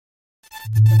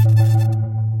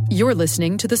You're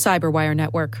listening to the Cyberwire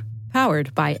Network,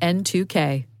 powered by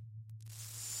N2K.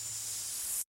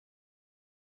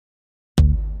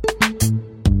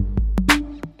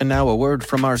 And now a word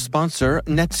from our sponsor,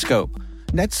 Netskope.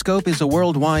 Netskope is a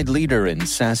worldwide leader in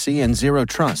SASE and Zero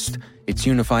Trust. Its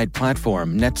unified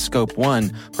platform, Netskope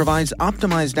One, provides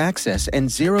optimized access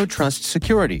and Zero Trust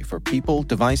security for people,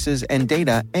 devices, and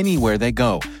data anywhere they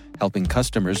go, helping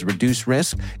customers reduce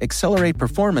risk, accelerate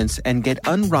performance, and get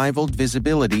unrivaled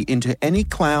visibility into any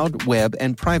cloud, web,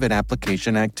 and private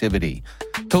application activity.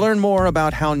 To learn more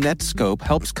about how Netskope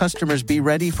helps customers be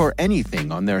ready for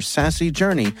anything on their SASE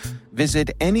journey, visit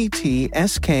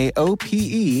netskope.com.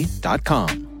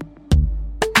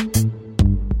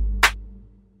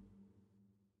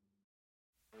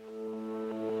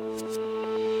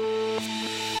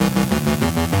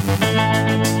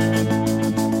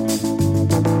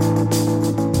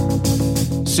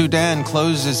 Sudan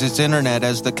closes its internet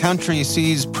as the country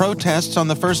sees protests on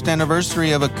the first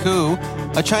anniversary of a coup.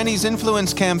 A Chinese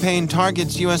influence campaign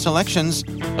targets U.S. elections.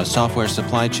 A software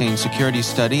supply chain security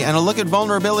study, and a look at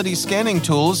vulnerability scanning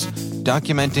tools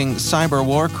documenting cyber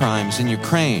war crimes in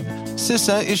Ukraine.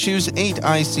 CISA issues 8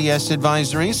 ICS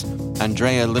advisories.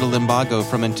 Andrea Littleimbago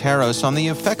from Interos on the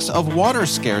effects of water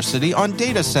scarcity on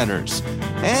data centers.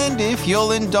 And if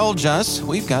you'll indulge us,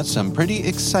 we've got some pretty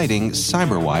exciting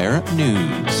Cyberwire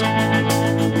news.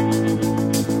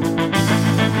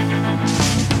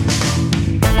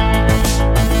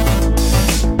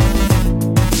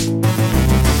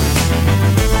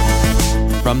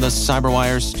 From the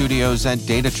Cyberwire studios at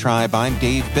Data Tribe, I'm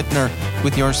Dave Bittner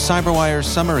with your Cyberwire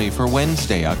summary for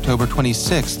Wednesday, October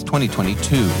 26,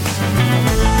 2022.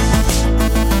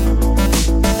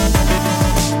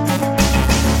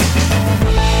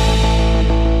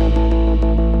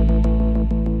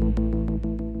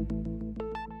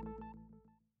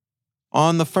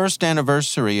 On the first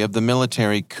anniversary of the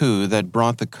military coup that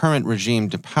brought the current regime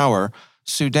to power,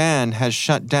 Sudan has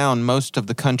shut down most of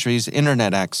the country's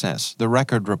internet access, the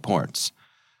record reports.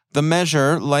 The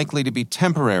measure, likely to be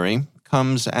temporary,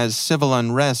 comes as civil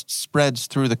unrest spreads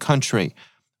through the country.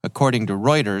 According to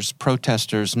Reuters,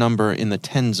 protesters number in the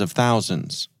tens of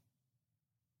thousands.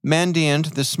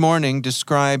 Mandiant this morning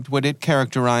described what it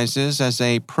characterizes as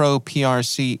a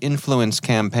pro-PRC influence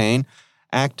campaign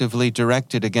actively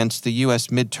directed against the U.S.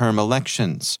 midterm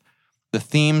elections. The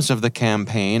themes of the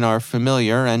campaign are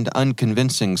familiar and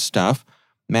unconvincing stuff.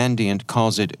 Mandiant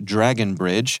calls it Dragon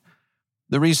Bridge.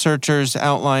 The researchers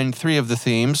outlined 3 of the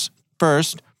themes.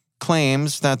 First,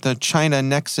 claims that the China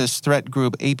Nexus threat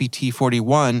group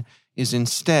APT-41 is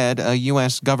instead a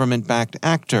U.S. government-backed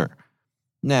actor.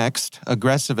 Next,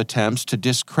 aggressive attempts to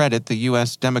discredit the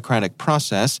U.S. democratic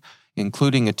process,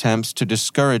 including attempts to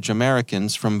discourage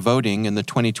Americans from voting in the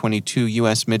 2022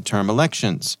 U.S. midterm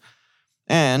elections.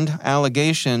 And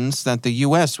allegations that the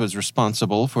U.S. was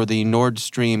responsible for the Nord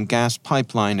Stream gas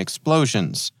pipeline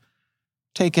explosions.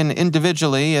 Taken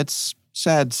individually, it's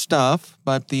sad stuff,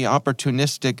 but the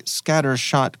opportunistic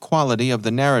scattershot quality of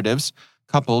the narratives,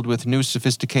 coupled with new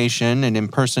sophistication in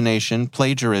impersonation,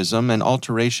 plagiarism, and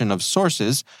alteration of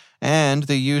sources, and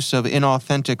the use of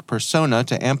inauthentic persona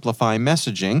to amplify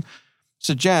messaging,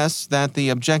 suggests that the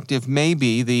objective may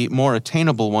be the more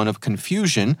attainable one of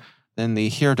confusion than the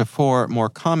heretofore more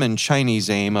common Chinese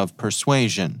aim of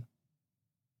persuasion.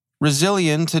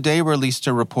 Resilient today released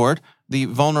a report, the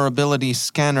Vulnerability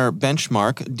Scanner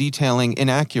Benchmark, detailing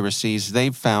inaccuracies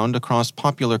they've found across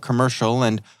popular commercial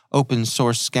and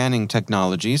open-source scanning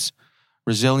technologies.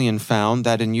 Resilient found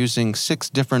that in using 6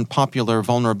 different popular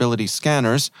vulnerability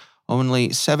scanners, only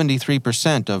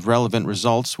 73% of relevant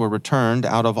results were returned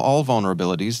out of all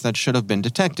vulnerabilities that should have been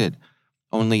detected.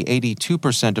 Only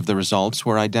 82% of the results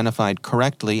were identified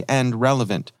correctly and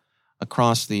relevant.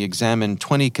 Across the examined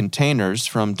 20 containers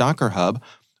from Docker Hub,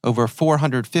 over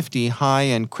 450 high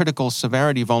and critical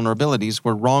severity vulnerabilities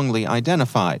were wrongly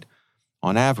identified.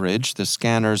 On average, the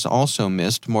scanners also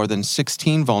missed more than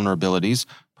 16 vulnerabilities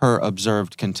per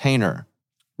observed container.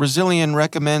 Resilient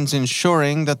recommends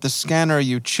ensuring that the scanner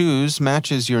you choose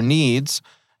matches your needs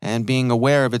and being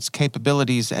aware of its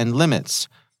capabilities and limits.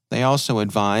 They also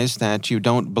advise that you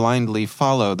don't blindly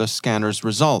follow the scanner's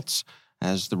results,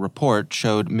 as the report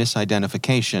showed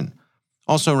misidentification.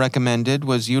 Also recommended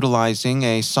was utilizing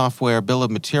a software bill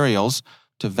of materials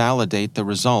to validate the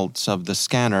results of the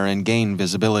scanner and gain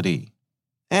visibility.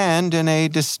 And in a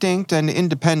distinct and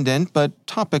independent but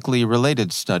topically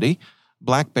related study,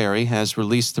 BlackBerry has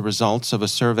released the results of a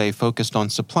survey focused on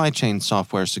supply chain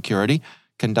software security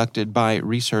conducted by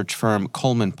research firm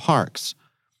Coleman Parks.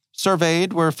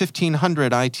 Surveyed were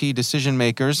 1,500 IT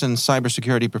decision-makers and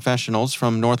cybersecurity professionals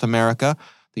from North America,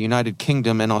 the United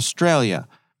Kingdom, and Australia.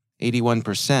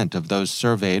 81% of those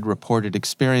surveyed reported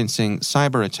experiencing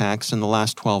cyber attacks in the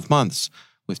last 12 months,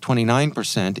 with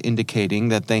 29% indicating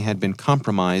that they had been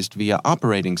compromised via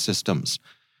operating systems.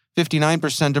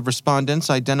 59% of respondents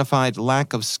identified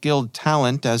lack of skilled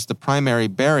talent as the primary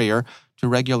barrier to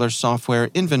regular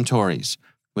software inventories,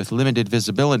 with limited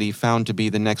visibility found to be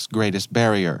the next greatest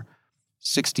barrier.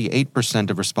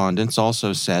 68% of respondents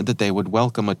also said that they would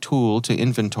welcome a tool to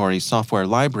inventory software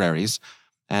libraries,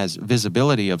 as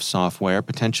visibility of software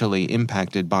potentially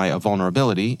impacted by a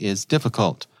vulnerability is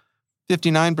difficult.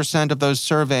 59% of those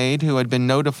surveyed who had been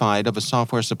notified of a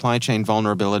software supply chain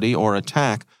vulnerability or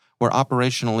attack were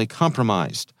operationally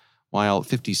compromised, while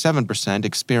 57%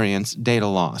 experienced data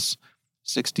loss.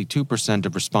 62%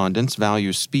 of respondents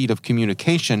value speed of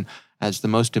communication as the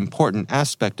most important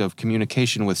aspect of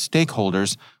communication with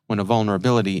stakeholders when a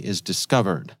vulnerability is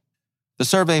discovered. The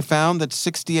survey found that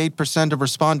 68% of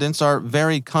respondents are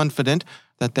very confident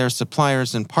that their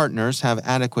suppliers and partners have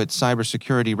adequate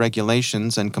cybersecurity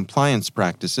regulations and compliance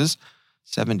practices.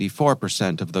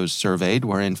 74% of those surveyed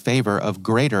were in favor of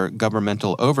greater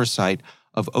governmental oversight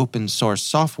of open-source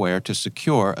software to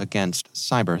secure against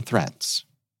cyber threats.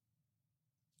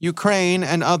 Ukraine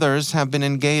and others have been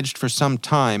engaged for some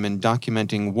time in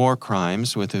documenting war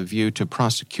crimes with a view to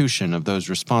prosecution of those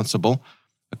responsible.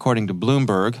 According to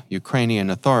Bloomberg, Ukrainian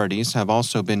authorities have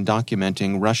also been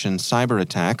documenting Russian cyber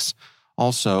attacks,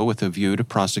 also with a view to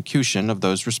prosecution of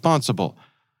those responsible.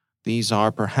 These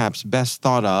are perhaps best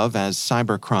thought of as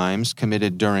cybercrimes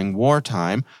committed during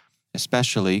wartime,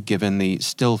 especially given the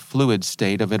still fluid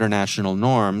state of international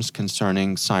norms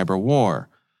concerning cyber war.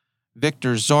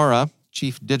 Viktor Zora,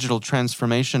 Chief Digital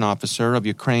Transformation Officer of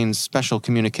Ukraine's Special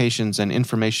Communications and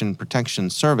Information Protection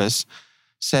Service,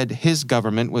 said his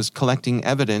government was collecting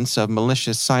evidence of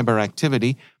malicious cyber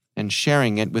activity and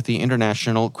sharing it with the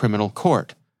International Criminal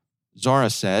Court. Zora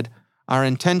said, "Our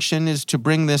intention is to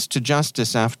bring this to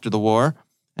justice after the war,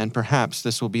 and perhaps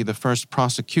this will be the first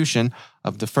prosecution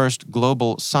of the first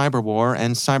global cyber war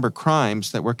and cyber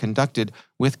crimes that were conducted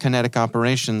with kinetic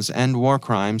operations and war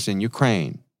crimes in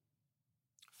Ukraine."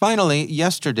 Finally,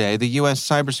 yesterday, the U.S.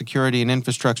 Cybersecurity and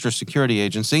Infrastructure Security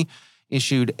Agency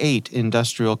issued 8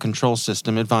 industrial control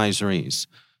system advisories.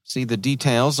 See the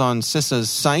details on CISA's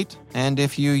site, and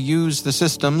if you use the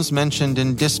systems mentioned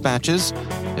in dispatches,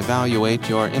 evaluate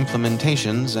your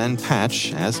implementations and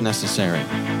patch as necessary.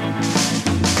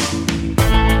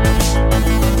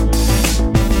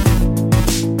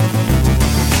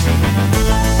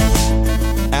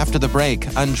 After the break,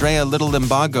 Andrea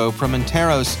Little-Limbago from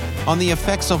Interos on the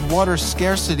effects of water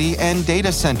scarcity and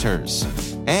data centers.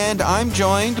 And I'm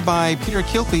joined by Peter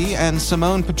Kilpie and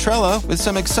Simone Petrella with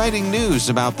some exciting news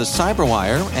about the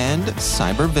CyberWire and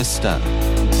CyberVista.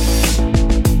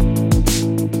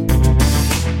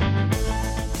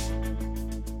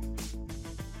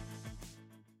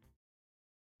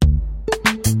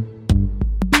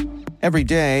 Every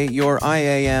day, your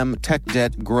IAM tech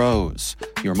debt grows.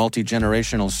 Your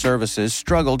multi-generational services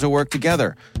struggle to work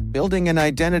together. Building an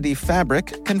identity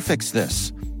fabric can fix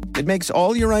this. It makes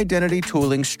all your identity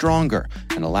tooling stronger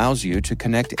and allows you to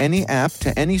connect any app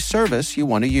to any service you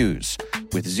want to use,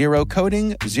 with zero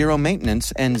coding, zero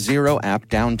maintenance, and zero app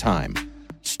downtime.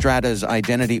 Strata's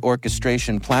identity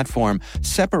orchestration platform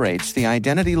separates the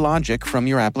identity logic from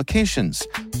your applications,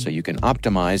 so you can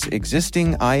optimize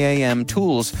existing IAM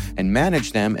tools and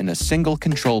manage them in a single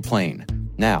control plane.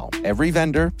 Now, every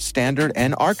vendor, standard,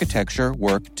 and architecture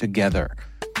work together.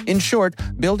 In short,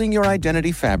 building your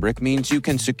identity fabric means you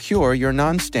can secure your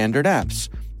non-standard apps,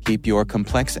 keep your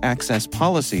complex access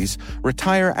policies,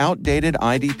 retire outdated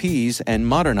IDPs, and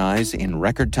modernize in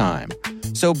record time.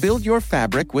 So build your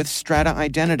fabric with Strata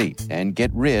Identity and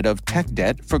get rid of tech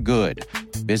debt for good.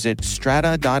 Visit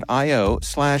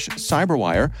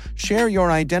strata.io/cyberwire, share your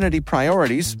identity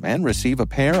priorities, and receive a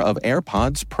pair of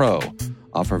AirPods Pro.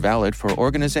 Offer valid for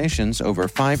organizations over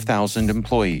 5,000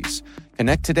 employees.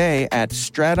 Connect today at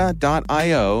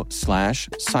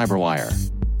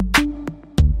strata.io/cyberwire.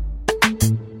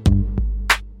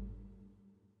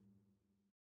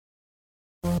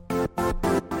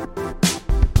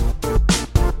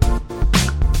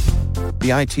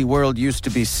 The IT world used to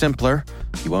be simpler.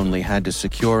 You only had to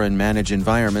secure and manage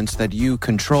environments that you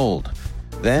controlled.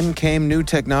 Then came new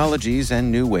technologies and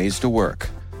new ways to work.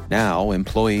 Now,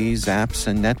 employees, apps,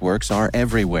 and networks are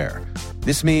everywhere.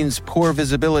 This means poor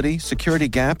visibility, security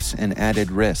gaps, and added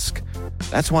risk.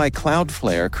 That's why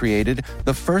Cloudflare created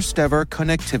the first-ever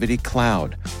connectivity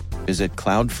cloud. Visit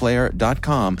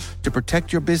cloudflare.com to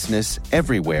protect your business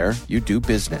everywhere you do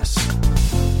business.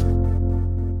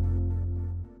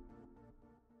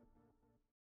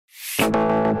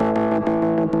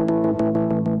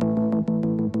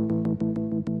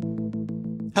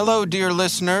 Hello, dear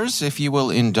listeners. If you will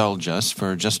indulge us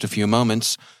for just a few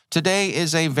moments, today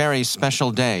is a very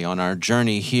special day on our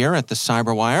journey here at the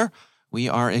CyberWire. We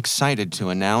are excited to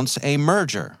announce a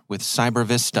merger with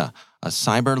CyberVista, a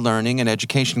cyber learning and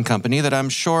education company that I'm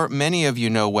sure many of you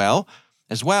know well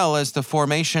as the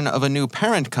formation of a new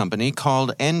parent company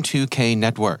called N2K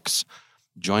Networks.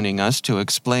 Joining us to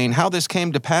explain how this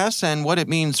came to pass and what it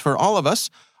means for all of us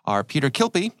are Peter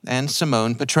Kilpie and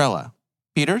Simone Petrella.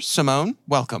 Peter, Simone,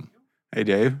 welcome. Hey,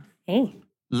 Dave. Hey.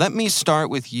 Let me start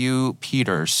with you,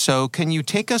 Peter. So can you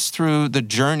take us through the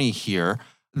journey here?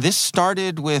 This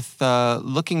started with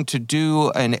looking to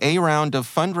do an A round of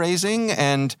fundraising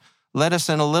and led us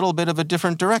in a little bit of a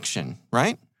different direction,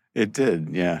 right? It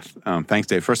did, yeah. Thanks,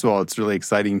 Dave. First of all, it's really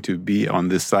exciting to be on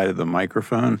this side of the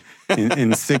microphone.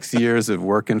 In 6 years of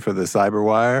working for the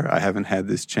CyberWire, I haven't had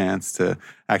this chance to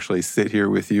actually sit here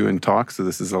with you and talk, so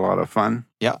this is a lot of fun.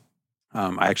 Yeah.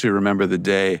 I actually remember the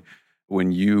day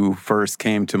when you first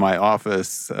came to my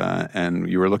office and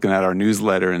you were looking at our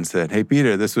newsletter and said, hey,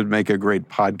 Peter, this would make a great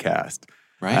podcast.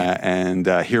 Right. And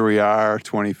here we are,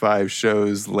 25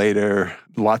 shows later,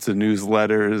 lots of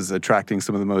newsletters, attracting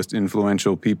some of the most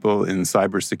influential people in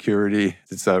cybersecurity.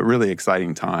 It's a really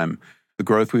exciting time. The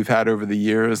growth we've had over the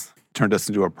years turned us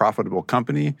into a profitable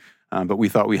company, but we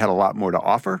thought we had a lot more to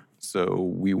offer,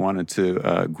 so we wanted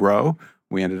to grow.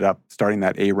 We ended up starting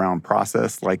that A-round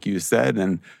process, like you said,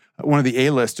 and one of the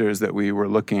A-listers that we were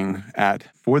looking at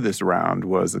for this round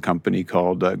was a company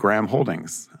called Graham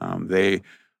Holdings. They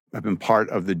have been part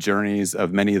of the journeys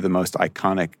of many of the most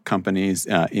iconic companies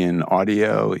in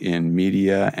audio, in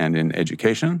media, and in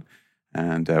education.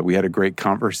 And we had a great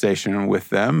conversation with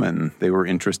them, and they were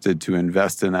interested to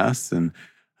invest in us. And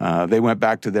they went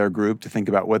back to their group to think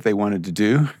about what they wanted to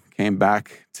do, came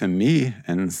back to me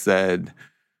and said,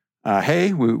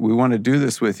 hey, we want to do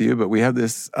this with you, but we have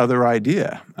this other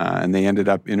idea. And they ended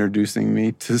up introducing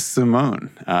me to Simone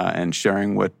and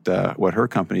sharing what her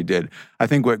company did. I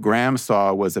think what Graham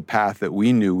saw was a path that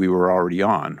we knew we were already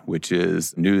on, which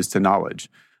is news to knowledge.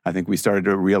 I think we started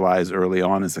to realize early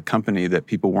on as a company that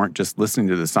people weren't just listening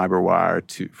to the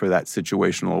CyberWire for that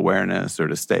situational awareness or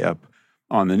to stay up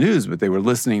on the news, but they were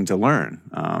listening to learn.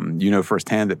 You know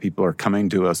firsthand that people are coming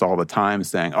to us all the time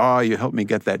saying, oh, you helped me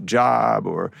get that job,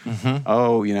 or,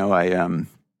 oh,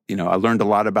 I learned a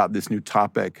lot about this new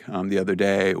topic the other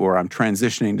day, or I'm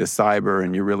transitioning to cyber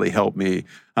and you really helped me.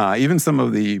 Even some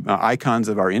of the icons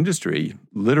of our industry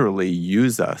literally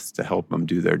use us to help them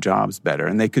do their jobs better.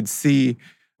 And they could see,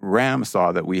 Ram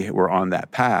saw that we were on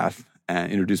that path and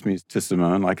introduced me to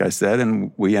Simone, like I said,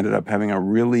 and we ended up having a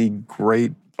really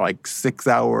great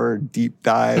 6-hour deep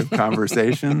dive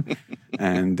conversation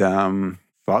and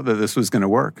thought that this was going to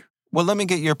work. Well, let me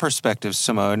get your perspective,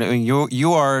 Simone. I mean,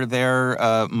 you are there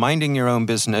minding your own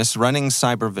business, running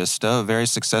CyberVista, a very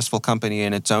successful company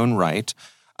in its own right.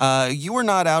 You were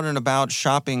not out and about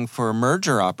shopping for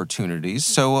merger opportunities.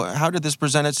 So how did this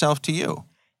present itself to you?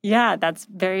 Yeah, that's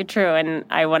very true. And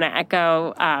I want to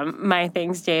echo my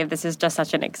thanks, Dave. This is just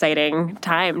such an exciting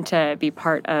time to be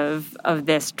part of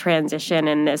this transition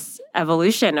and this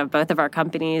evolution of both of our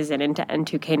companies and into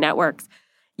N2K Networks.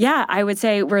 Yeah, I would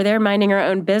say we're there minding our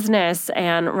own business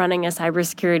and running a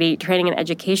cybersecurity training and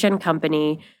education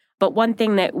company. But one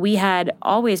thing that we had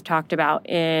always talked about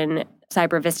in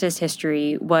CyberVista's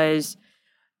history was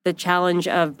the challenge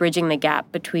of bridging the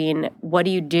gap between what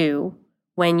do you do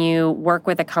when you work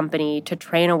with a company to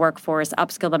train a workforce,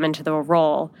 upskill them into the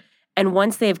role. And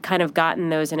once they've kind of gotten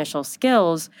those initial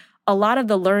skills, a lot of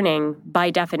the learning, by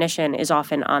definition, is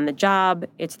often on the job.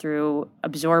 It's through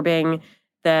absorbing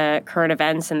the current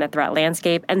events and the threat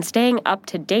landscape and staying up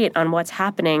to date on what's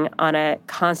happening on a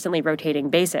constantly rotating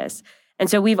basis. And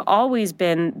so we've always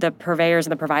been the purveyors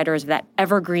and the providers of that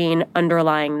evergreen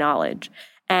underlying knowledge.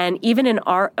 And even in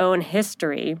our own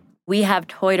history, we have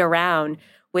toyed around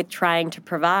with trying to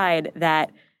provide that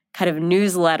kind of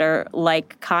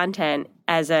newsletter-like content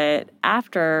as an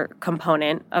after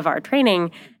component of our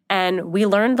training. And we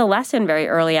learned the lesson very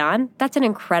early on. That's an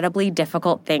incredibly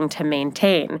difficult thing to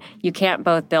maintain. You can't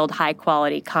both build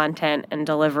high-quality content and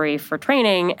delivery for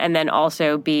training and then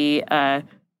also be a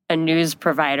news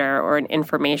provider or an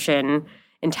information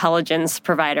intelligence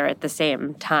provider at the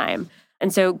same time.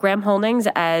 And so Graham Holdings,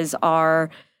 as our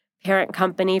parent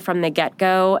company from the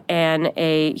get-go and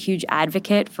a huge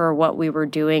advocate for what we were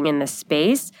doing in the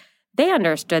space, they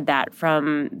understood that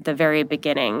from the very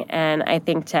beginning. And I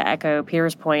think, to echo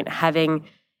Peter's point, having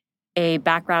a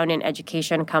background in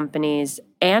education companies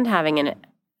and having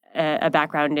a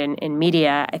background in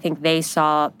media, I think they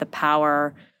saw the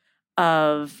power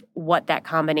of what that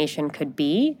combination could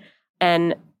be.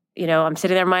 And, I'm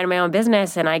sitting there minding my own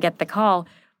business and I get the call,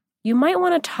 you might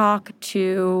want to talk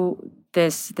to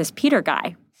this Peter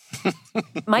guy.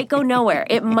 Might go nowhere.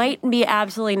 It might be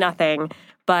absolutely nothing,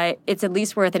 but it's at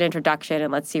least worth an introduction,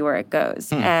 and let's see where it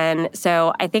goes. And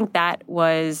so I think that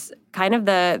was kind of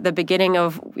the beginning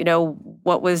of,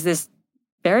 what was this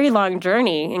very long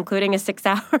journey, including a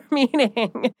 6-hour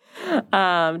meeting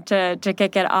to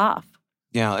kick it off.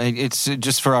 Yeah, it's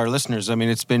just for our listeners. I mean,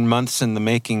 it's been months in the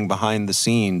making behind the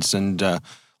scenes, and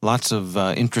lots of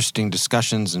interesting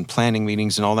discussions and planning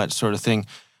meetings and all that sort of thing.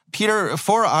 Peter,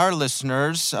 for our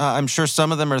listeners, I'm sure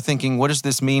some of them are thinking, what does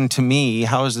this mean to me?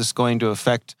 How is this going to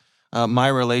affect my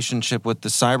relationship with the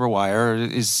Cyberwire?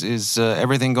 Is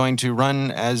everything going to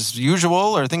run as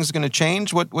usual? Are things going to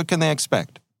change? What can they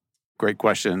expect? Great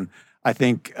question. I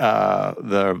think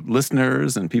the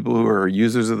listeners and people who are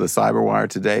users of the Cyberwire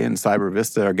today and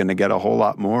CyberVista are going to get a whole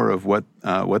lot more of what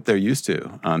they're used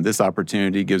to. This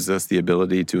opportunity gives us the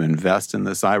ability to invest in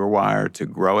the Cyberwire, to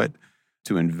grow it,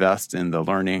 to invest in the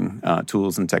learning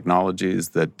tools and technologies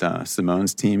that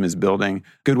Simone's team is building.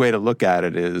 Good way to look at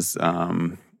it is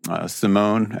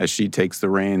Simone, as she takes the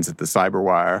reins at the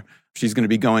Cyberwire, she's going to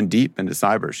be going deep into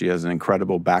cyber. She has an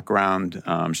incredible background.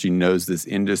 She knows this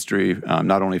industry,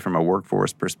 not only from a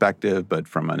workforce perspective, but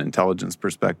from an intelligence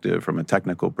perspective, from a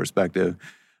technical perspective.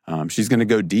 She's going to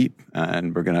go deep,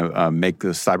 and we're going to make the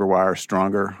Cyberwire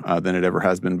stronger than it ever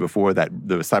has been before. That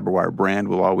the Cyberwire brand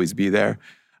will always be there.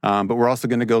 But we're also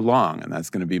going to go long, and that's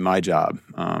going to be my job,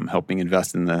 helping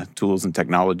invest in the tools and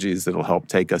technologies that will help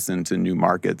take us into new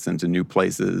markets, into new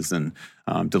places, and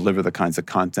deliver the kinds of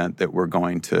content that we're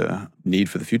going to need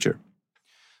for the future.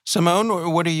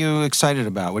 Simone, what are you excited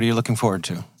about? What are you looking forward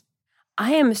to?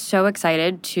 I am so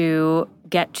excited to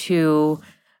get to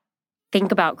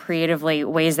think about creatively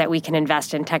ways that we can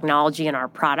invest in technology and our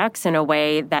products in a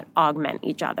way that augment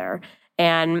each other.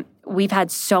 And we've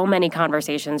had so many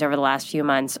conversations over the last few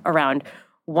months around,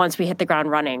 once we hit the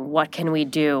ground running, what can we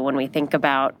do when we think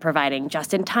about providing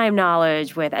just-in-time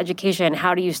knowledge with education?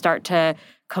 How do you start to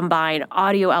combine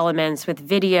audio elements with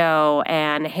video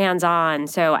and hands-on?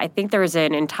 So I think there's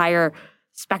an entire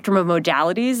spectrum of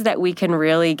modalities that we can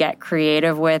really get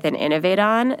creative with and innovate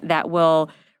on that will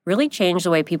really change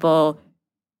the way people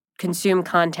consume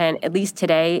content, at least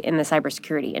today in the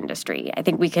cybersecurity industry. I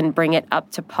think we can bring it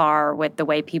up to par with the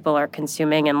way people are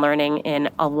consuming and learning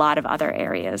in a lot of other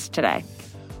areas today.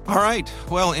 All right.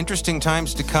 Well, interesting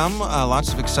times to come.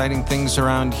 Lots of exciting things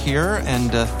around here.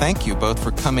 And thank you both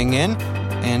for coming in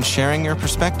and sharing your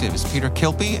perspectives. Peter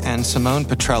Kilpie and Simone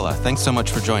Petrella, thanks so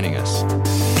much for joining us.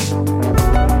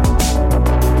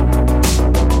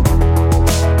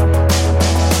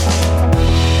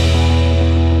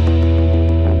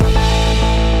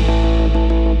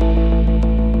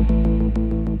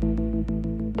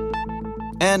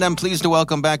 And I'm pleased to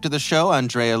welcome back to the show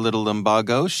Andrea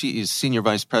Little-Limbago. She is Senior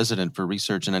Vice President for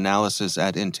Research and Analysis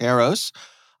at Interos.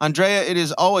 Andrea, it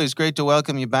is always great to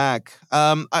welcome you back.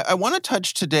 I want to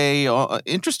touch today on an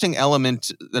interesting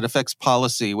element that affects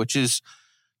policy, which is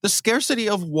the scarcity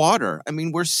of water. I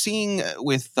mean, we're seeing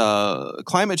with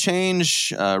climate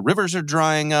change, rivers are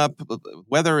drying up,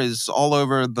 weather is all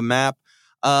over the map,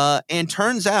 and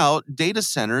turns out data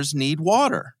centers need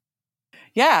water.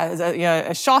 Yeah,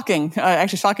 it's shocking.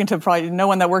 Actually shocking to probably no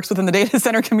one that works within the data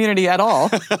center community at all.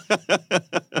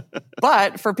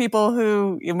 But for people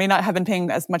who may not have been paying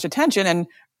as much attention, and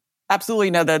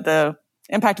absolutely know that the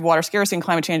impact of water scarcity and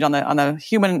climate change on the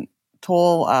human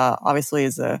toll obviously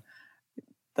is the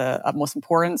utmost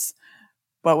importance.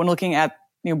 But when looking at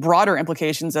broader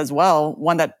implications as well,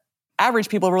 one that average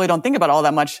people really don't think about all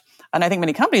that much, and I think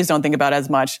many companies don't think about as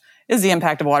much, is the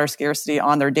impact of water scarcity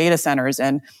on their data centers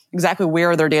and exactly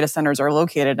where their data centers are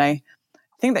located. And I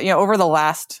think that over the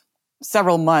last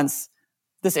several months,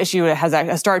 this issue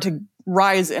has started to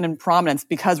rise in prominence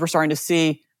because we're starting to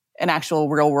see an actual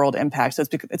real-world impact. So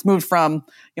it's moved from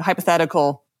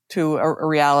hypothetical to a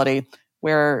reality,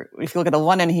 where if you look at the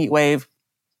London heat wave,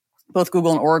 both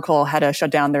Google and Oracle had to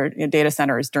shut down their data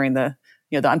centers during the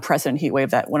unprecedented heat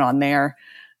wave that went on there.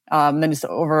 Then just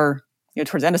over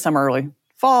towards the end of summer, early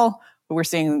fall, but we're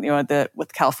seeing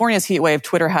with California's heat wave,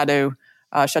 Twitter had to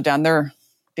shut down their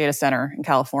data center in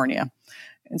California,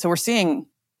 and so we're seeing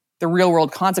the real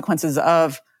world consequences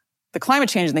of the climate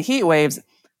change and the heat waves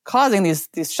causing these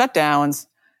shutdowns.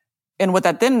 And what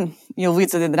that then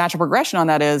leads to the natural progression on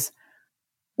that is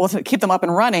Well, to keep them up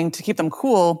and running, to keep them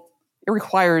cool, it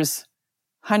requires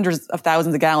hundreds of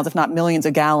thousands of gallons, if not millions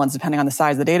of gallons, depending on the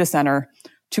size of the data center,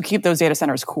 to keep those data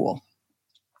centers cool.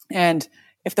 And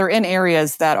if they're in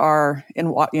areas that are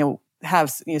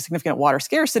have significant water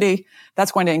scarcity,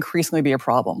 that's going to increasingly be a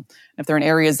problem. And if they're in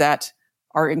areas that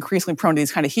are increasingly prone to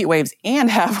these kind of heat waves and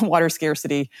have water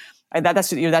scarcity,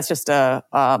 that's just a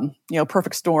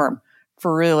perfect storm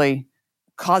for really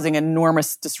causing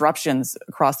enormous disruptions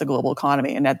across the global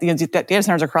economy. And that data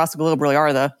centers across the globe really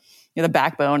are the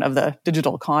backbone of the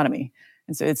digital economy.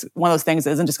 And so it's one of those things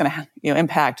that isn't just going to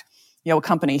impact a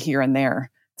company here and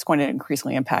there. It's going to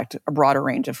increasingly impact a broader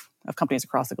range of companies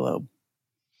across the globe.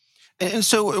 And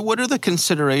so what are the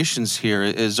considerations here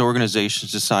as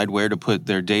organizations decide where to put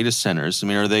their data centers? I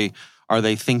mean, are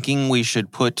they thinking we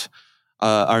should put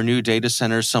our new data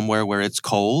centers somewhere where it's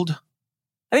cold?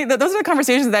 I think those are the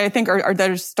conversations that I think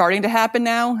are starting to happen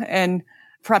now. And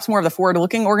perhaps more of the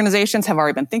forward-looking organizations have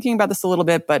already been thinking about this a little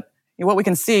bit. But what we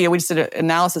can see, we just did an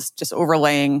analysis just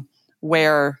overlaying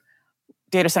where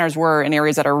data centers were in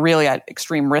areas that are really at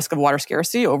extreme risk of water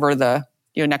scarcity over the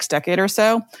next decade or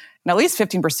so. And at least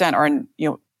 15% are in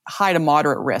high to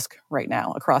moderate risk right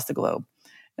now across the globe.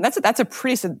 And that's a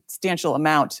pretty substantial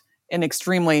amount in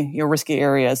extremely risky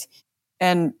areas.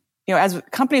 And as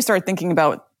companies start thinking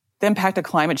about the impact of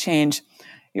climate change,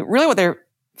 really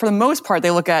for the most part,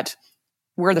 they look at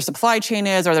where their supply chain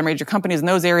is. Are there major companies in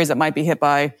those areas that might be hit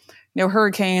by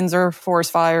hurricanes or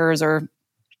forest fires or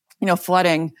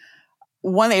flooding?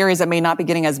 One of the areas that may not be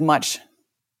getting as much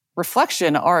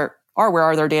reflection are where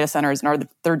are their data centers, and are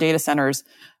their data centers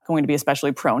going to be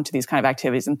especially prone to these kind of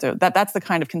activities? And so that's the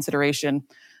kind of consideration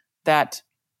that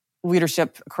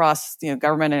leadership across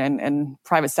government and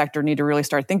private sector need to really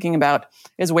start thinking about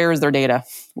is where is their data?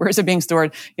 Where is it being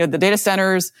stored? The data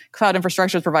centers, cloud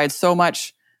infrastructures provide so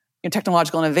much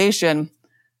technological innovation.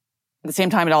 At the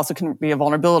same time, it also can be a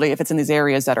vulnerability if it's in these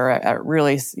areas that are at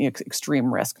really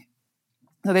extreme risk.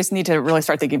 So they just need to really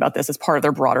start thinking about this as part of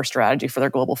their broader strategy for their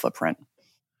global footprint.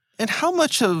 And how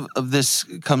much of this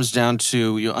comes down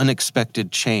to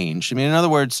unexpected change? I mean, in other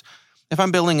words, if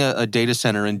I'm building a data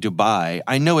center in Dubai,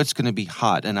 I know it's going to be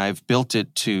hot, and I've built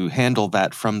it to handle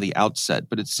that from the outset.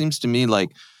 But it seems to me like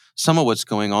some of what's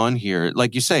going on here,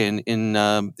 like you say, in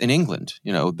England,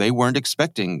 they weren't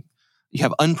expecting. You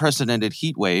have unprecedented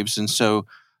heat waves, and so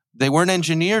they weren't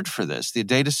engineered for this. The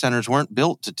data centers weren't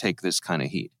built to take this kind of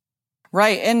heat.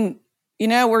 Right, and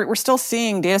we're still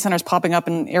seeing data centers popping up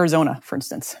in Arizona, for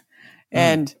instance,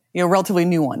 and relatively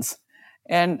new ones,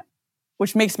 and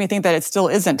which makes me think that it still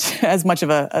isn't as much of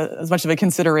a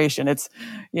consideration. It's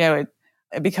it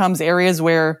becomes areas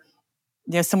where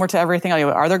similar to everything,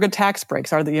 are there good tax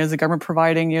breaks? Are is the government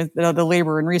providing the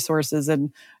labor and resources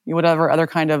and whatever other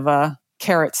kind of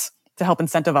carrots to help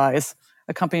incentivize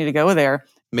a company to go there?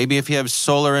 Maybe if you have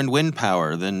solar and wind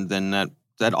power, then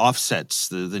that offsets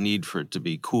the need for it to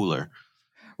be cooler.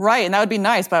 Right, and that would be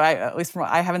nice, but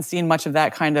I haven't seen much of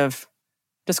that kind of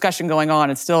discussion going on.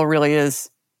 It still really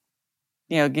is,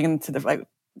 getting to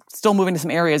still moving to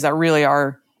some areas that really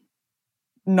are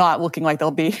not looking like they'll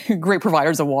be great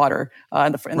providers of water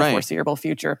in the foreseeable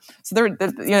future. So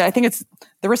I think it's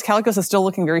the risk calculus is still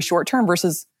looking very short term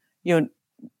versus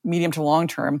medium to long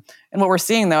term. And what we're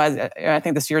seeing, though, I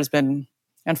think this year has been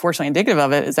unfortunately indicative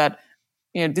of it, is that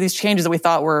these changes that we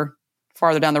thought were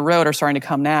farther down the road are starting to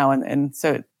come now, and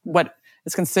so what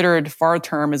is considered far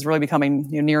term is really becoming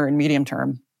near and medium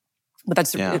term, but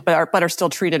are still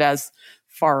treated as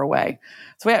far away.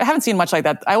 So we haven't seen much like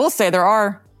that. I will say there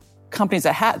are companies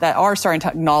that are starting to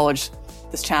acknowledge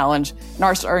this challenge and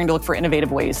are starting to look for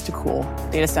innovative ways to cool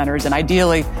data centers, and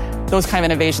ideally, those kind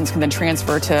of innovations can then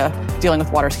transfer to dealing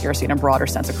with water scarcity in a broader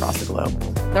sense across the globe.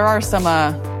 There are some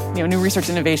new research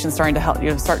innovations starting to help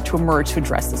start to emerge to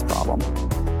address this problem.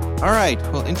 All right.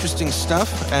 Well, interesting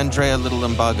stuff. Andrea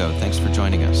Little-Limbago, thanks for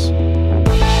joining us.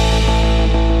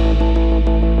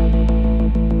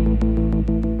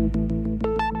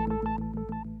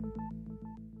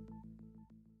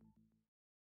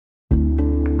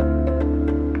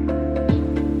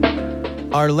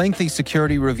 Are lengthy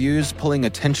security reviews pulling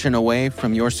attention away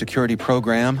from your security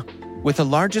program? With the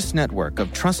largest network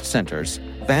of trust centers,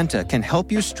 Vanta can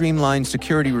help you streamline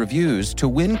security reviews to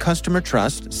win customer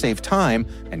trust, save time,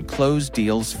 and close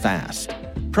deals fast.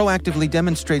 Proactively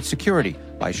demonstrate security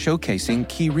by showcasing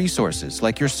key resources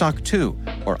like your SOC 2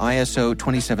 or ISO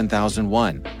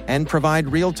 27001 and provide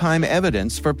real-time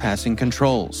evidence for passing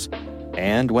controls.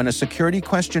 And when a security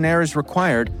questionnaire is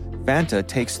required, Vanta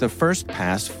takes the first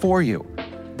pass for you.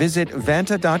 Visit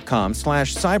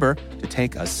vanta.com/cyber to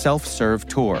take a self-serve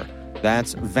tour.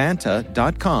 That's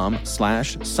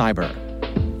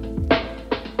vanta.com/cyber.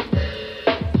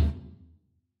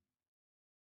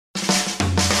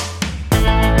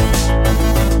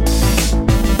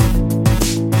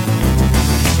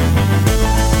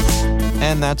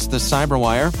 that's The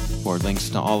Cyberwire. For links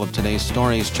to all of today's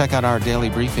stories, check out our daily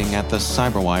briefing at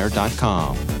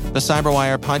thecyberwire.com. The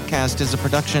Cyberwire podcast is a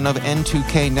production of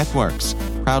N2K Networks,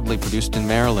 proudly produced in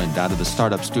Maryland out of the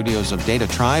startup studios of Data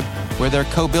Tribe, where they're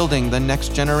co-building the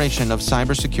next generation of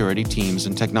cybersecurity teams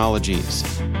and technologies.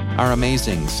 Our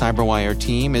amazing Cyberwire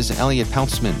team is Elliot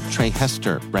Peltzman, Trey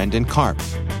Hester, Brandon Karp,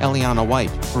 Eliana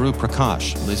White, Peru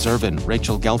Prakash, Liz Irvin,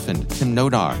 Rachel Gelfand, Tim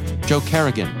Nodar, Joe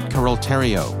Kerrigan, Carol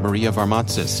Terrio, Maria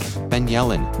Varmatzis, Ben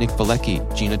Yellen, Nick Valecki,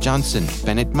 Gina Johnson,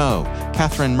 Bennett Moe,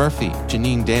 Catherine Murphy,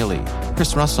 Janine Daly,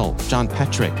 Chris Russell, John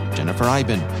Petrick, Jennifer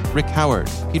Iben, Rick Howard,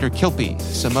 Peter Kilpie,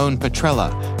 Simone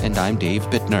Petrella, and I'm Dave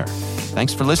Bittner.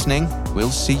 Thanks for listening.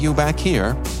 We'll see you back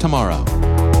here tomorrow.